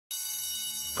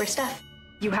Where's Steph?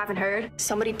 You haven't heard?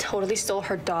 Somebody totally stole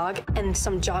her dog and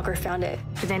some jogger found it.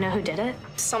 Do they know who did it?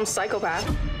 Some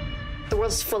psychopath. The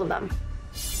world's full of them.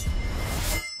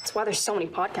 That's why there's so many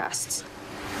podcasts.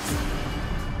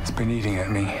 It's been eating at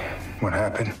me. What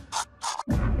happened?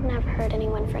 I've never hurt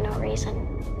anyone for no reason.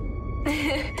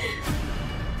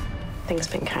 Things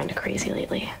been kind of crazy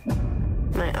lately.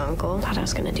 My uncle thought I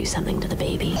was gonna do something to the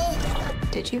baby.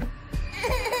 Did you?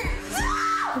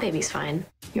 The baby's fine.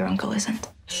 Your uncle isn't.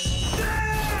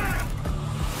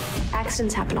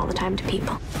 Accidents happen all the time to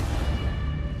people.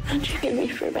 How'd you get me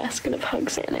for a basket of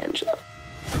hugs, Aunt Angela?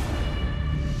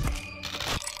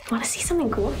 Want to see something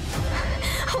cool?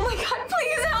 Oh my God,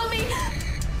 please help me!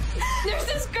 There's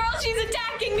this girl, she's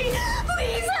attacking me!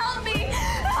 Please help me!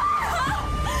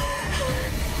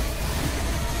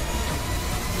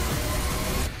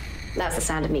 That's the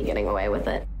sound of me getting away with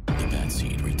it. The Bad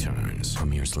Seed returns.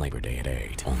 Premieres Labor Day at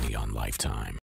 8, only on Lifetime.